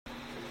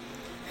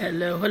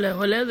Hello, hello,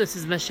 hello. This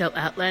is Michelle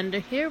Outlander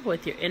here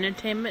with your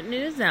entertainment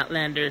news,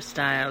 Outlander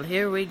style.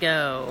 Here we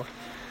go.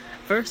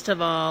 First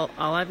of all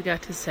I've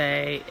got to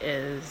say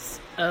is,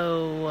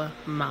 oh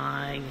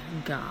my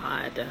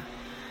God.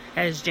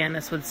 As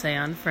Janice would say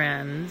on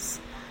Friends,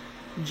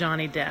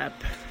 Johnny Depp.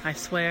 I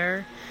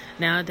swear,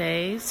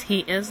 nowadays he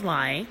is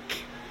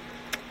like,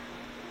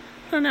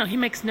 I don't know, he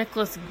makes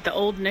the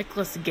old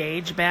Nicolas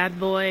Gage bad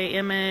boy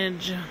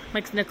image.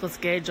 Makes Nicolas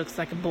Gage looks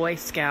like a Boy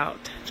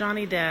Scout.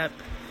 Johnny Depp,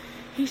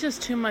 he's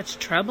just too much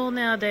trouble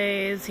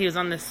nowadays. He was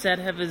on the set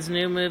of his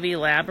new movie,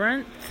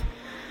 Labyrinth.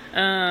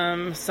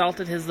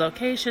 Assaulted his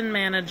location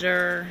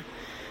manager.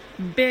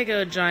 Big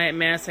old giant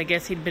mess. I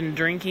guess he'd been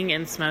drinking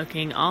and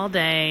smoking all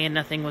day and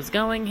nothing was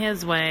going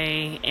his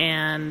way.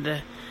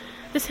 And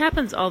this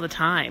happens all the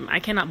time. I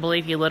cannot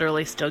believe he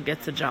literally still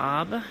gets a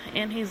job.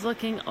 And he's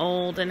looking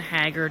old and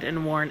haggard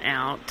and worn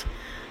out.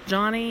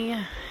 Johnny,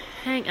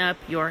 hang up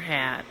your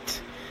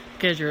hat.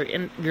 Because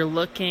you're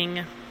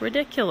looking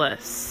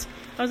ridiculous.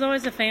 I was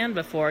always a fan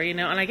before, and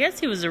I guess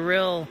he was a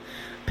real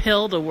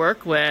pill to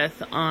work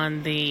with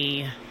on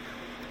the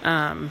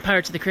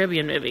Pirates of the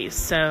Caribbean movies.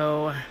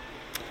 So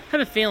I have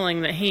a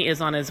feeling that he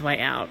is on his way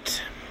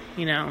out.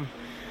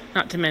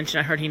 Not to mention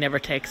I heard he never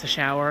takes a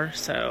shower,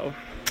 so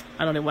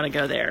I don't even want to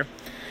go there.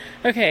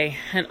 Okay,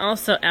 and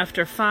also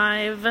after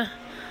 5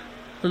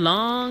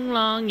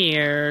 long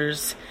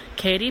years,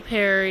 Katy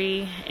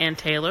Perry and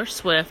Taylor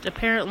Swift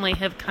apparently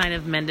have kind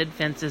of mended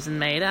fences and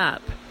made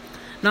up.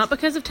 Not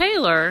because of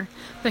Taylor,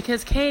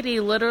 because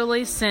Katy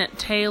literally sent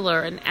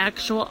Taylor an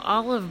actual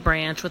olive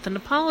branch with an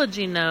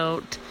apology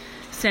note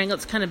saying,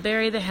 let's kind of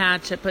bury the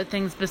hatchet, put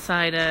things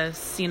beside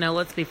us,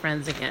 let's be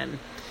friends again.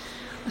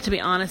 To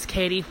be honest,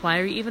 Katy, why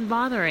are you even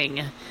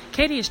bothering?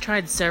 Katy has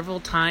tried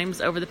several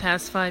times over the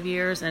past 5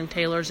 years, and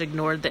Taylor's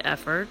ignored the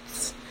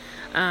efforts.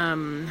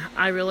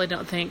 I really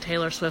don't think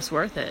Taylor Swift's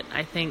worth it.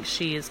 I think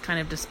she is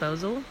kind of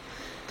disposable.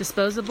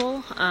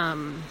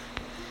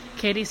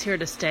 Katy's here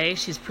to stay.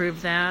 She's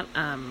proved that.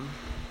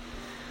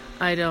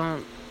 I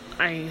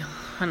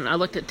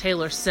looked at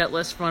Taylor's set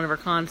list for one of her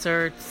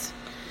concerts,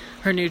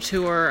 her new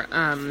tour.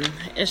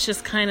 It's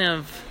just kind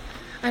of,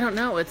 I don't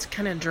know, it's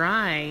kind of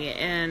dry.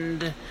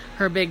 And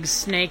her big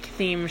snake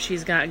theme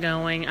she's got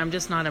going, I'm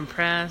just not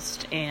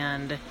impressed.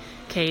 And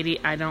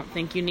Katy, I don't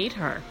think you need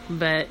her.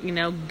 But,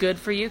 good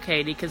for you,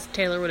 Katy, because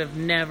Taylor would have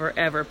never,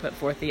 ever put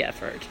forth the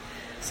effort.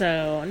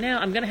 So now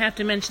I'm going to have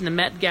to mention the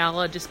Met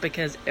Gala just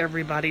because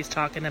everybody's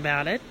talking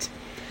about it.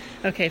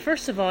 Okay,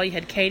 first of all, you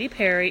had Katy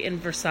Perry in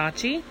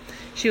Versace.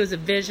 She was a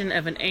vision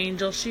of an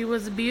angel. She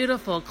was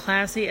beautiful,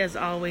 classy as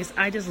always.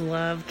 I just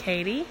love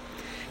Katy.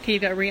 Okay, you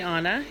got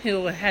Rihanna,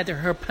 who had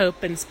her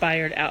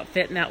Pope-inspired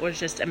outfit, and that was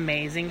just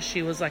amazing.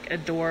 She was like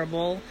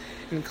adorable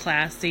and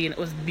classy, and it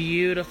was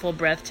beautiful,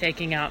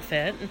 breathtaking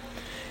outfit.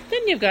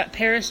 Then you've got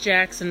Paris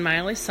Jackson,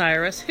 Miley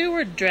Cyrus, who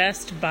were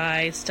dressed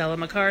by Stella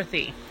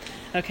McCarthy.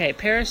 Okay,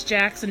 Paris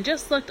Jackson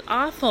just looked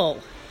awful.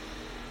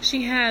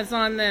 She has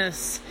on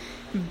this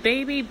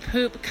baby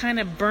poop kind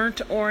of burnt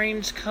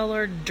orange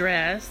colored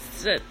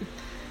dress.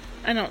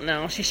 I don't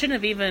know. She shouldn't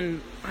have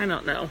even, I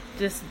don't know.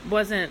 Just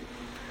wasn't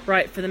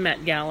right for the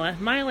Met Gala.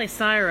 Miley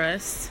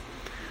Cyrus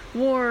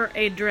wore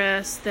a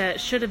dress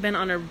that should have been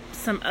on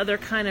some other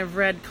kind of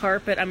red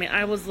carpet. I mean,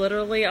 I was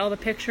literally, all the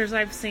pictures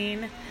I've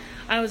seen,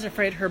 I was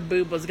afraid her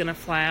boob was going to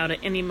fly out at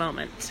any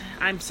moment.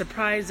 I'm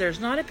surprised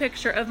there's not a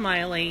picture of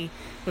Miley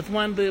with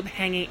one boob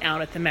hanging out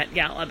at the Met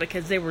Gala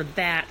because they were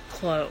that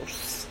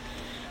close.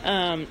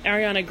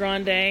 Ariana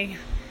Grande,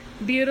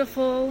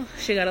 beautiful.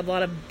 She got a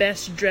lot of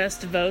best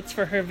dressed votes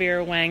for her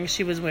Vera Wang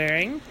she was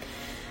wearing.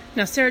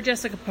 Now, Sarah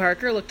Jessica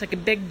Parker looked like a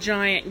big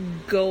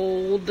giant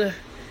gold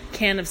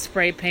can of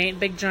spray paint,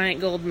 big giant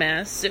gold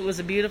mess. It was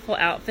a beautiful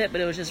outfit,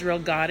 but it was just real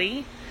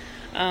gaudy.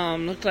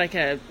 Looked like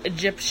a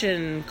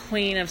Egyptian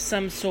queen of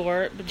some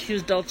sort, but she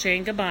was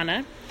Dolce &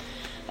 Gabbana.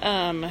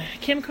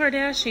 Kim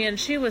Kardashian,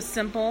 she was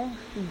simple,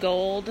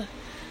 gold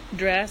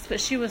dress,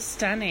 but she was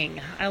stunning.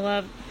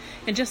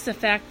 And just the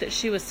fact that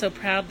she was so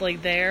proudly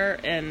there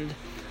and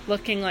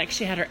looking like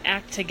she had her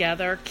act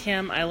together.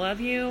 Kim, I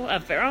love you.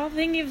 For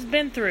everything you've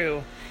been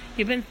through.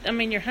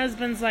 Your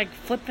husband's like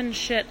flipping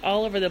shit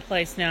all over the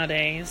place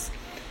nowadays.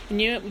 And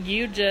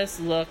you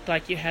just looked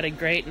like you had a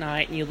great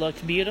night, and you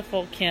looked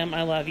beautiful, Kim.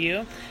 I love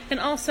you.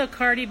 And also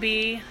Cardi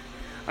B,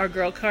 our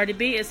girl Cardi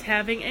B, is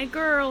having a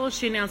girl.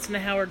 She announced in the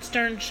Howard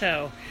Stern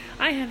show.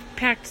 I have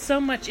packed so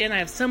much in. I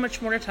have so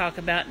much more to talk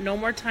about. No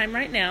more time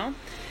right now.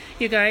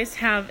 You guys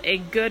have a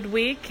good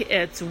week.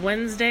 It's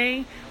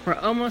Wednesday. We're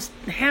almost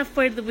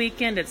halfway to the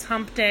weekend. It's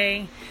hump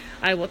day.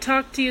 I will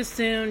talk to you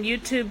soon.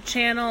 YouTube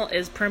channel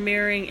is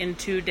premiering in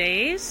 2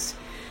 days.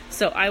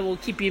 So I will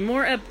keep you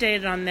more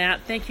updated on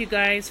that. Thank you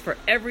guys for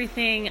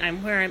everything.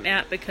 I'm where I'm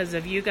at because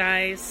of you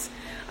guys.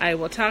 I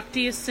will talk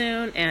to you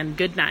soon, and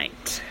good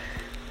night.